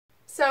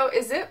So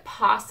is it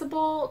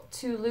possible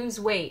to lose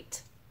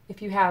weight if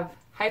you have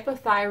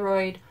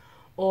hypothyroid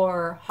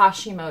or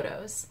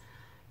Hashimoto's?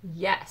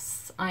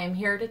 Yes, I am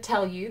here to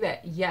tell you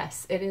that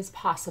yes, it is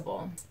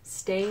possible.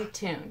 Stay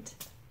tuned.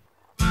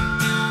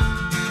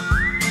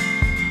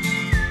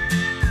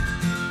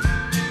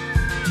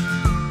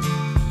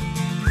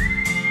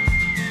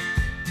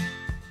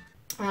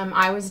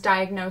 I was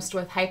diagnosed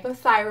with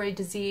hypothyroid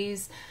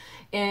disease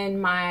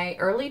in my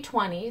early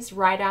 20s,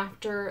 right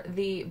after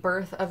the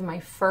birth of my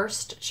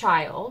first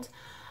child.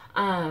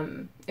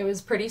 It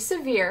was pretty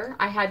severe.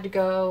 I had to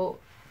go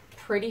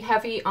pretty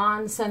heavy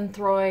on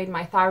Synthroid.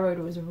 My thyroid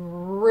was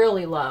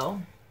really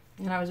low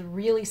and I was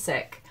really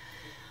sick.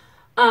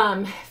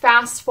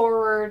 Fast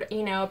forward,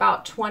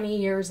 about 20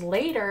 years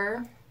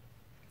later,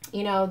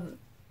 I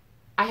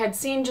had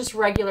seen just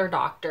regular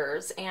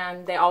doctors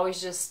and they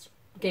always just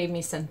gave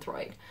me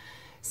Synthroid.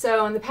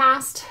 So in the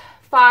past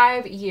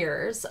 5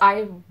 years,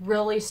 I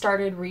really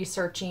started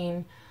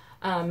researching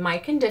my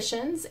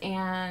conditions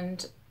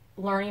and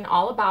learning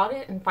all about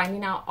it and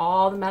finding out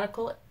all the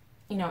medical,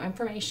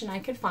 information I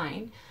could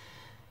find.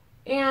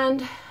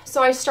 And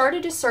so I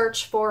started to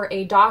search for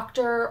a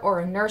doctor or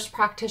a nurse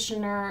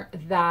practitioner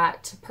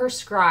that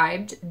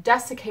prescribed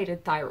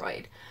desiccated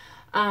thyroid.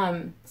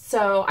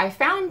 So I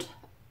found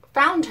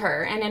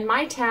her, and in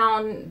my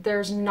town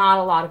there's not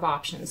a lot of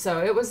options,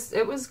 so it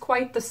was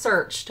quite the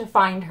search to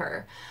find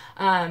her.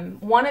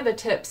 One of the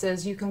tips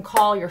is you can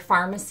call your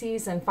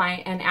pharmacies and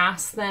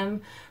ask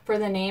them for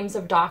the names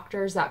of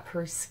doctors that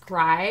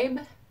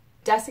prescribe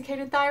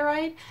desiccated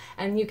thyroid,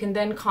 and you can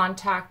then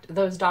contact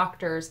those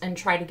doctors and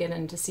try to get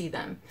in to see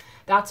them.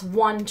 That's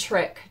one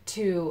trick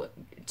to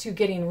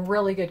getting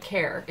really good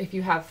care if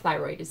you have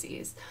thyroid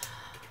disease.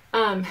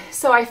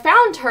 So I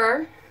found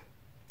her,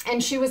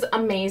 and she was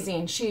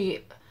amazing.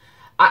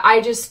 I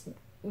just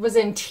was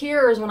in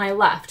tears when I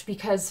left,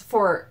 because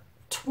for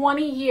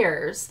 20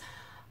 years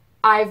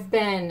I've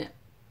been,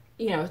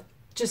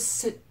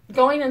 just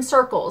going in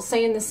circles,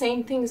 saying the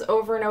same things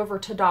over and over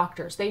to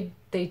doctors. They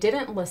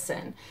didn't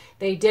listen.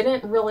 They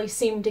didn't really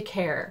seem to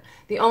care.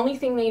 The only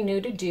thing they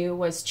knew to do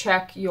was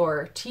check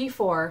your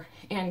T4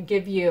 and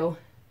give you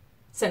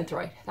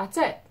Synthroid. That's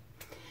it.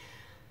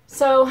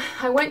 So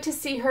I went to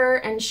see her,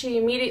 and she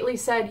immediately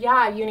said,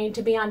 yeah, you need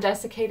to be on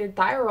desiccated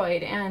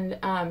thyroid, and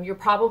you're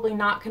probably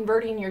not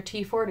converting your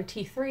T4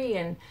 to T3,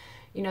 and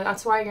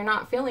that's why you're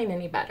not feeling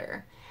any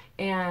better.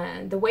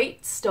 And the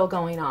weight's still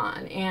going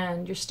on,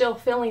 and you're still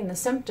feeling the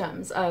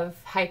symptoms of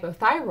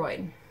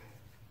hypothyroid.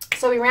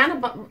 So we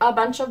ran a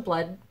bunch of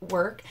blood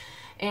work,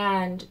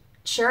 and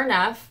sure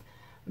enough,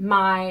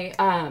 my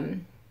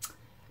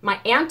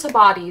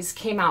antibodies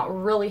came out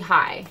really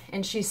high,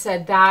 and she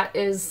said that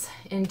is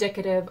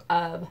indicative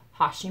of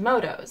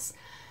Hashimoto's.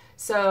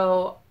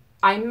 So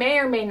I may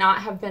or may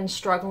not have been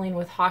struggling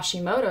with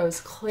Hashimoto's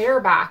clear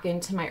back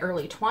into my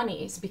early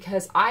 20s,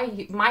 because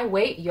my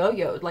weight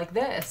yo-yoed like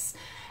this,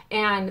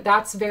 and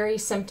that's very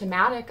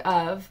symptomatic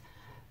of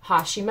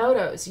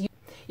Hashimoto's.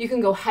 You can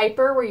go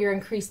hyper, where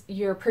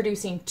you're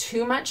producing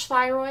too much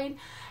thyroid,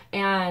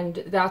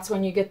 and that's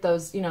when you get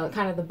those,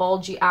 kind of the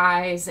bulgy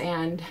eyes,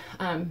 and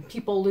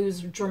people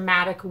lose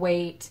dramatic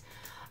weight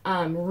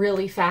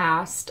really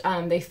fast.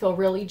 They feel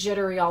really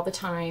jittery all the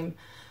time.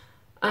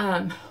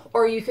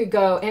 Or you could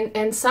go,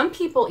 and some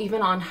people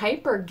even on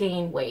hyper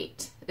gain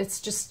weight. It's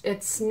just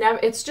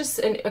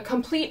a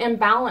complete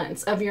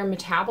imbalance of your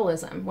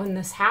metabolism when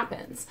this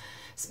happens.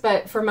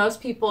 But for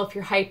most people, if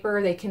you're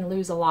hyper, they can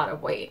lose a lot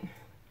of weight.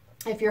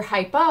 If you're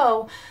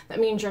hypo, that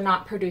means you're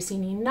not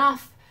producing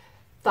enough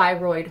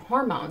thyroid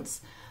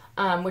hormones,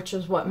 which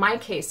is what my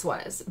case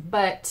was.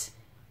 But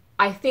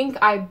I think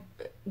I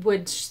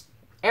would,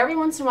 every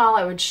once in a while,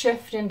 I would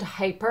shift into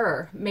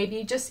hyper,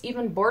 maybe just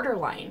even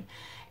borderline,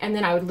 and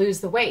then I would lose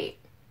the weight.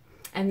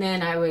 And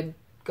then I would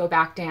go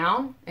back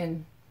down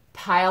and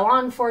pile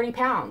on 40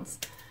 pounds.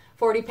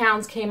 40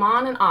 pounds came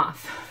on and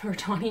off for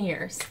 20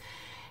 years.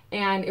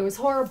 And it was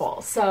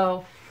horrible.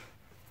 So,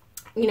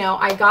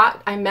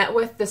 I met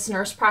with this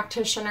nurse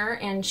practitioner,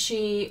 and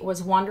she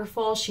was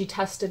wonderful. She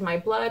tested my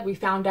blood. We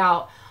found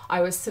out I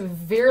was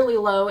severely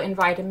low in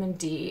vitamin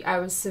D. I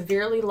was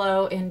severely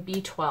low in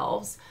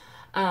B12s.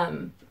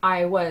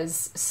 I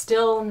was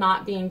still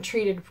not being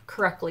treated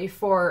correctly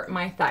for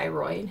my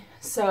thyroid.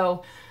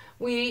 So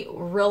we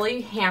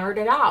really hammered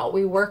it out.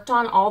 We worked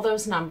on all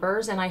those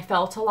numbers, and I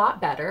felt a lot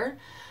better.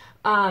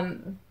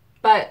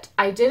 But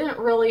I didn't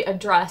really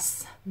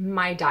address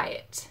my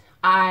diet.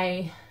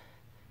 I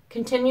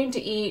continued to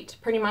eat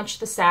pretty much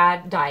the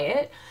SAD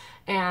diet,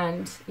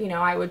 and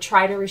I would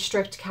try to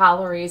restrict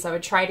calories. I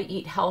would try to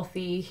eat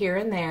healthy here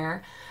and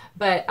there,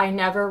 but I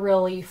never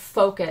really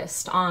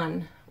focused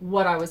on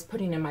what I was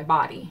putting in my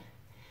body.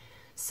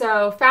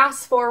 So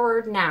fast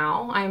forward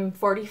now, I'm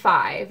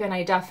 45, and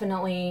I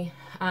definitely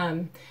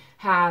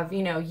have,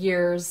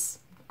 years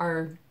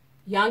or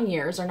young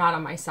years are not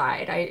on my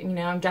side.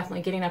 I'm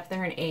definitely getting up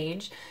there in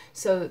age,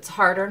 so it's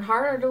harder and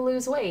harder to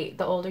lose weight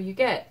the older you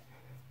get.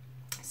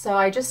 So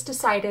I just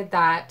decided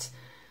that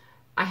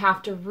I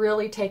have to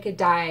really take a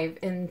dive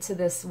into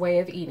this way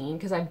of eating,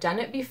 because I've done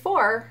it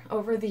before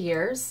over the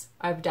years.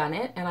 I've done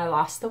it and I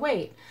lost the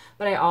weight,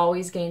 but I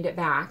always gained it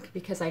back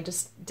because I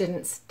just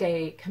didn't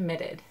stay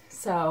committed.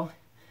 So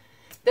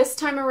this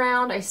time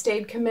around, I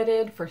stayed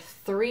committed for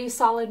 3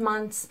 solid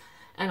months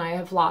and I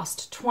have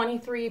lost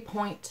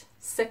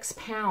 23.6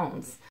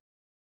 pounds.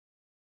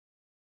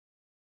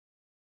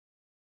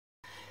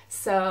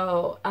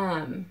 So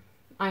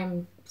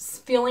I'm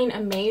feeling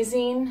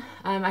amazing.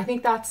 I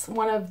think that's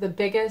one of the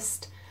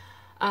biggest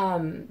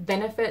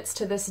benefits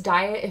to this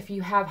diet. If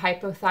you have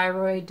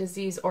hypothyroid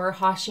disease or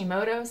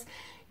Hashimoto's,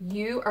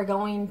 you are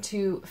going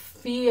to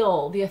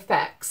feel the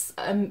effects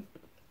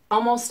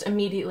almost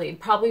immediately.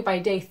 Probably by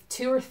day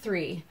 2 or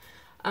 3,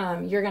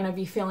 you're going to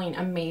be feeling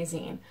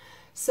amazing.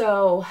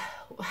 So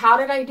how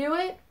did I do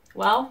it?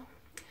 Well,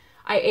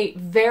 I ate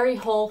very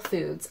whole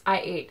foods. I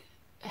ate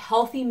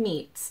healthy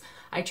meats.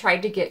 I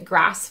tried to get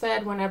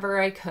grass-fed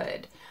whenever I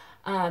could.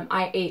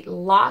 I ate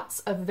lots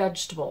of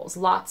vegetables,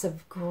 lots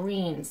of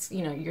greens,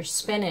 you know, your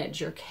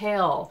spinach, your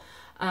kale,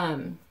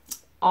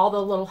 all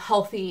the little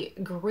healthy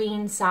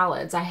green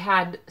salads. I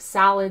had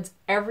salads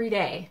every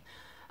day,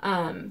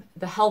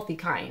 the healthy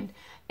kind.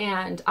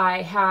 And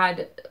I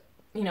had,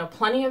 you know,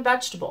 plenty of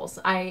vegetables.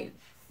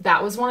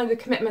 That was one of the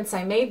commitments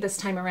I made this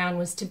time around,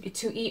 was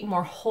to eat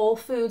more whole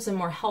foods and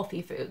more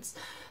healthy foods.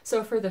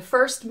 So for the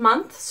first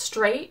month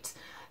straight,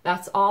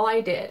 that's all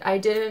I did. I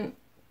didn't,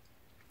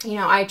 you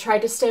know, I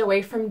tried to stay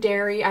away from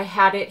dairy. I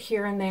had it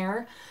here and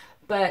there,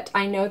 but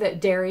I know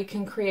that dairy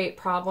can create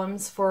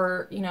problems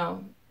for, you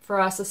know, for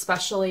us,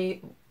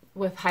 especially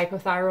with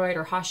hypothyroid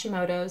or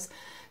Hashimoto's.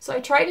 So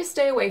I tried to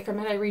stay away from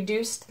it. I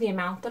reduced the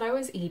amount that I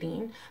was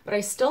eating, but I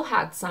still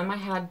had some. I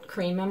had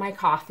cream in my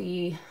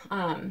coffee,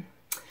 and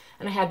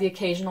I had the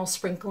occasional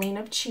sprinkling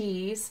of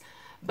cheese,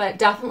 but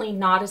definitely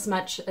not as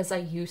much as I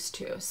used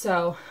to.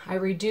 So I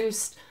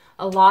reduced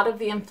a lot of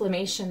the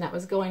inflammation that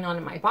was going on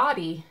in my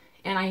body,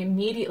 and I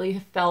immediately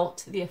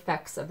felt the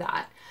effects of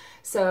that.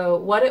 So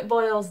what it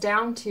boils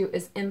down to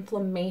is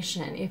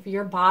inflammation. If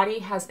your body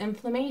has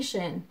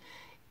inflammation,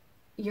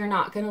 you're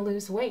not going to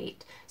lose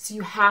weight. So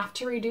you have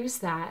to reduce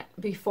that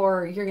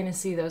before you're going to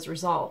see those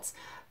results.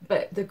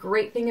 But the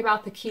great thing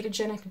about the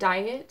ketogenic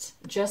diet,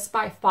 just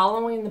by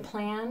following the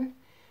plan,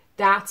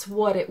 that's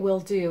what it will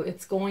do.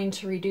 It's going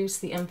to reduce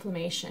the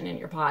inflammation in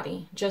your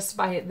body just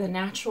by the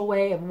natural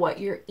way of what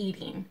you're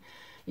eating.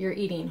 You're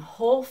eating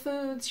whole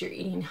foods, you're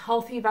eating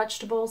healthy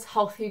vegetables,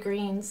 healthy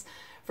greens.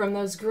 From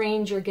those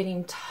greens, you're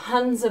getting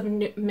tons of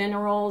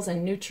minerals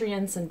and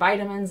nutrients and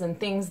vitamins and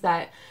things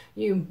that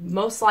you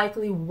most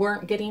likely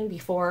weren't getting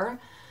before.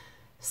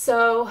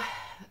 So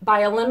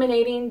by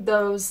eliminating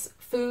those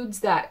foods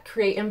that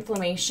create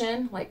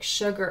inflammation, like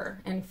sugar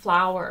and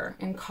flour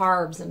and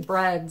carbs and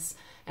breads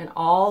and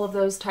all of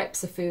those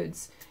types of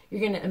foods,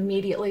 you're going to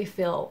immediately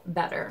feel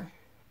better.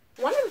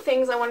 One of the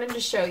things I wanted to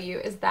show you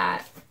is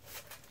that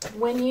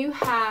when you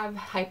have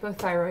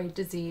hypothyroid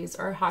disease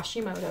or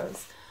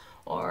Hashimoto's,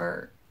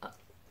 or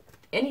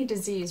any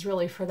disease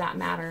really for that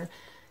matter,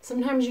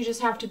 sometimes you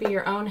just have to be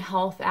your own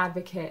health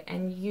advocate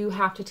and you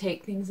have to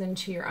take things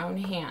into your own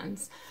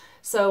hands.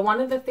 So one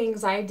of the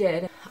things I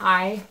did,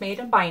 I made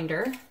a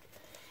binder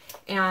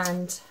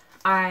and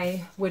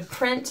I would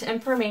print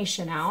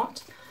information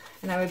out,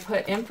 and I would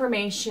put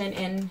information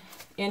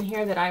in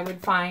here that I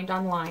would find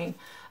online,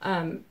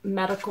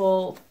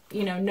 medical,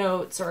 you know,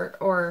 notes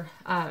or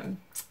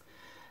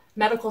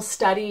medical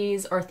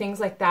studies or things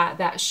like that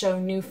that show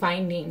new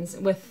findings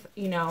with,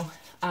 you know,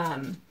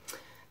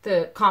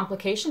 the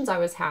complications I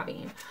was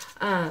having.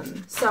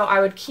 So I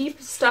would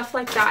keep stuff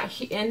like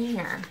that in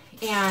here.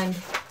 And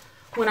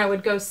when I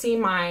would go see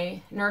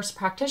my nurse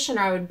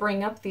practitioner, I would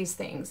bring up these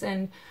things.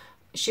 And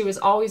she was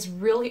always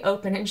really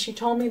open. And she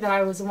told me that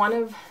I was one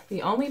of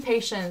the only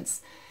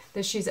patients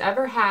that she's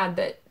ever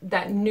had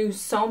that knew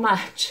so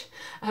much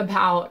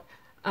about,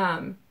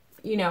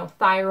 you know,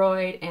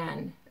 thyroid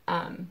and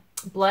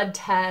blood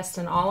tests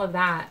and all of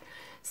that.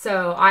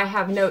 So I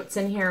have notes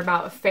in here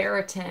about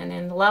ferritin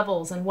and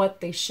levels and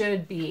what they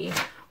should be,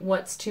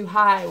 what's too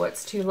high,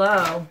 what's too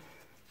low.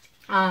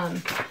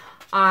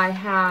 I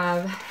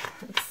have,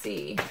 let's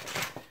see,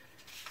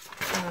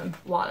 a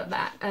lot of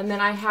that. And then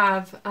I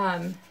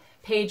have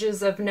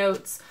pages of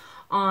notes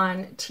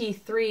on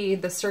T3,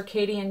 the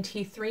circadian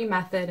T3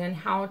 method, and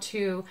how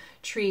to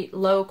treat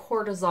low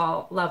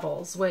cortisol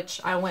levels, which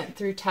I went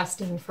through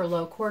testing for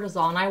low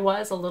cortisol, and I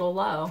was a little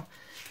low.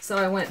 So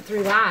I went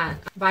through that.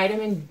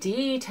 Vitamin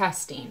D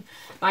testing.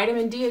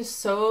 Vitamin D is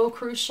so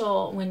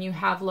crucial when you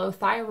have low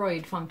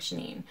thyroid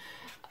functioning.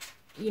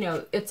 You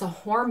know, it's a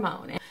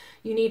hormone.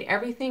 You need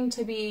everything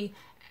to be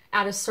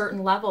at a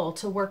certain level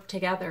to work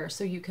together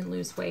so you can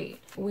lose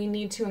weight. We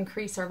need to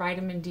increase our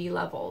vitamin D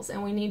levels,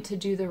 and we need to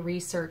do the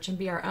research and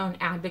be our own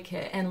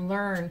advocate and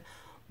learn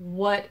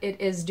what it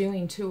is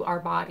doing to our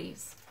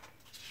bodies.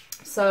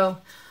 So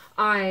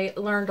I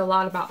learned a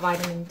lot about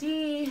vitamin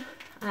D,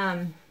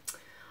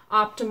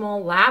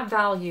 optimal lab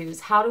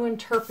values, how to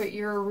interpret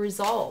your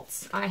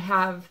results. I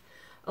have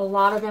a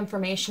lot of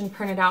information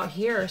printed out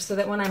here so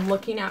that when I'm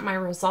looking at my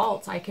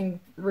results, I can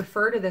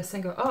refer to this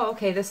and go, oh,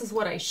 okay, this is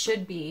what I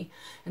should be,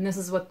 and this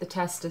is what the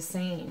test is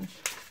saying.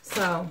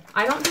 So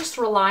I don't just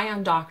rely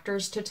on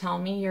doctors to tell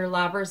me your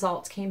lab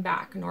results came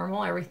back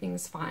normal,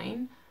 everything's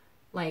fine.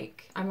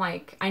 I'm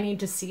like, I need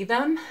to see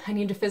them. I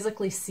need to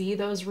physically see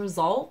those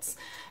results,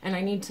 and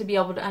I need to be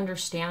able to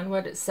understand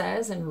what it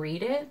says and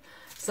read it.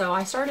 So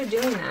I started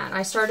doing that.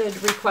 I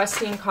started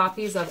requesting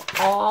copies of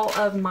all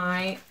of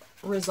my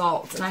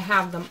results, and I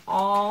have them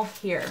all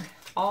here.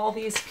 All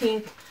these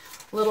pink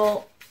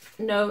little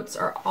notes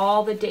are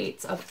all the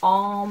dates of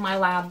all my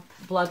lab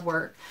blood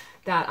work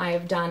that I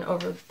have done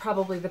over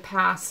probably the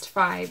past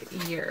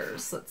 5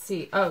 years. Let's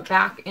see. Oh,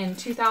 back in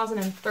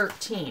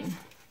 2013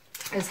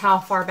 is how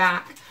far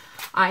back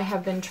I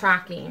have been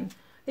tracking.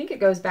 I think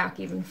it goes back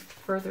even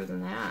further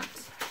than that.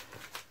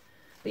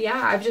 But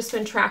yeah, I've just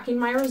been tracking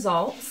my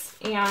results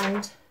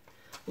and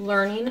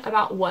learning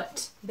about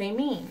what they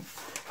mean.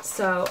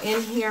 So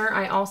in here,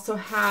 I also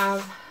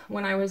have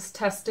when I was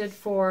tested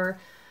for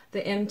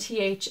the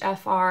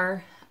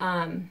MTHFR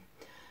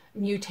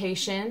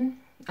mutation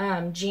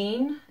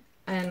gene,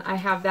 and I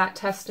have that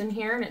test in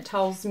here, and it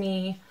tells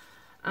me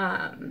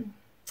the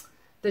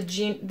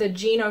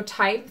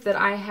genotype that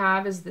I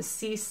have is the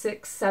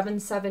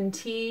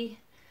C677T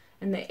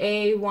and the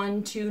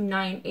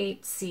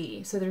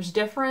A1298C. So there's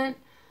different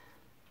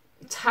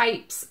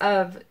types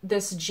of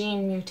this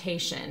gene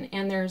mutation,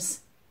 and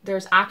there's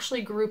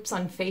actually groups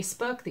on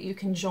Facebook that you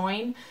can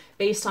join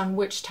based on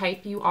which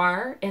type you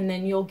are, and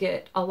then you'll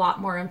get a lot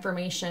more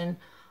information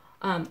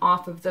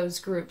off of those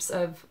groups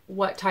of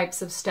what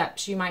types of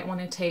steps you might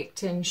want to take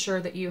to ensure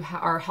that you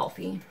are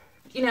healthy.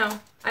 You know,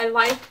 I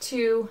like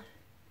to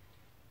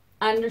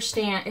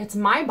understand it's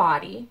my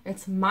body,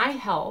 it's my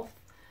health,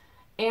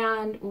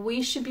 and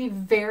we should be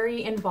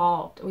very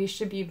involved. We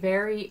should be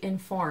very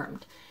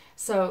informed.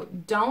 So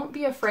don't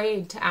be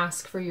afraid to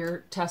ask for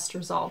your test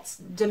results.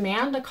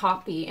 Demand a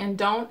copy, and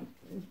don't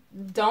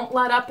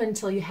let up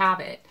until you have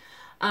it.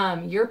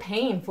 You're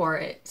paying for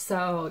it,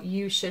 so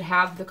you should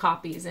have the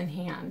copies in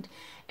hand,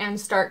 and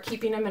start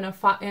keeping them in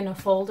a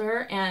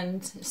folder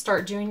and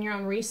start doing your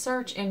own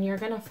research, and you're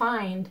going to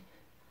find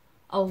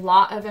a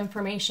lot of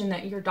information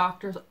that your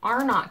doctors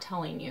are not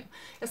telling you.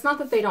 It's not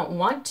that they don't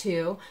want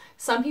to.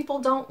 Some people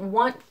don't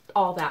want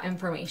all that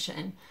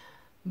information,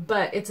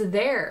 but it's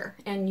there,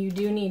 and you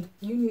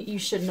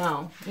should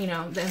know,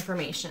 the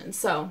information.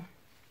 So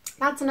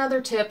that's another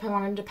tip I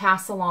wanted to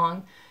pass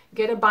along.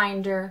 Get a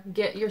binder,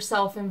 get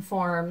yourself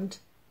informed,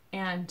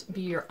 and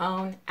be your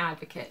own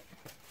advocate.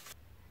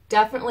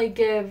 Definitely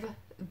give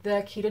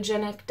the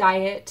ketogenic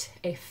diet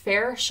a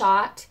fair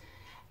shot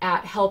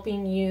at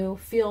helping you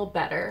feel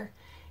better,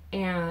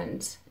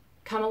 and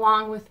come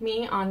along with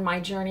me on my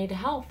journey to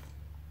health,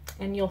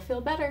 and you'll feel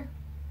better.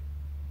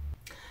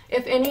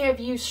 If any of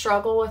you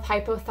struggle with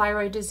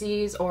hypothyroid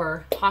disease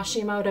or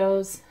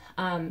Hashimoto's,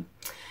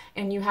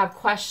 and you have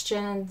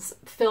questions,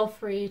 feel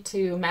free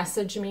to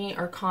message me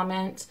or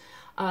comment.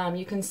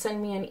 You can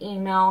send me an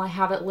email. I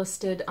have it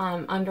listed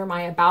under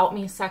my About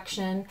Me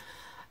section.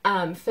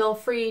 Feel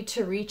free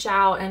to reach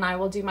out, and I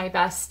will do my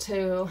best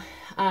to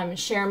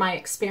share my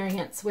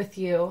experience with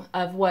you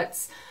of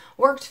what's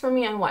worked for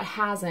me and what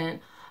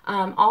hasn't.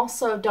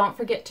 Also, don't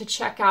forget to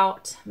check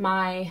out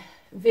my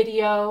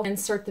video.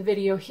 Insert the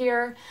video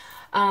here.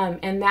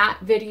 And that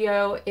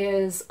video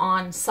is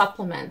on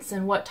supplements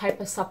and what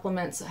type of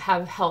supplements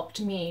have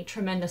helped me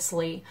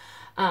tremendously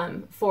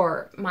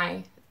for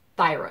my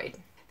thyroid.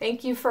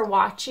 Thank you for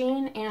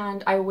watching,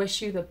 and I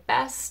wish you the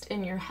best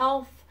in your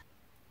health.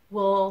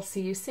 We'll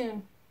see you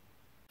soon.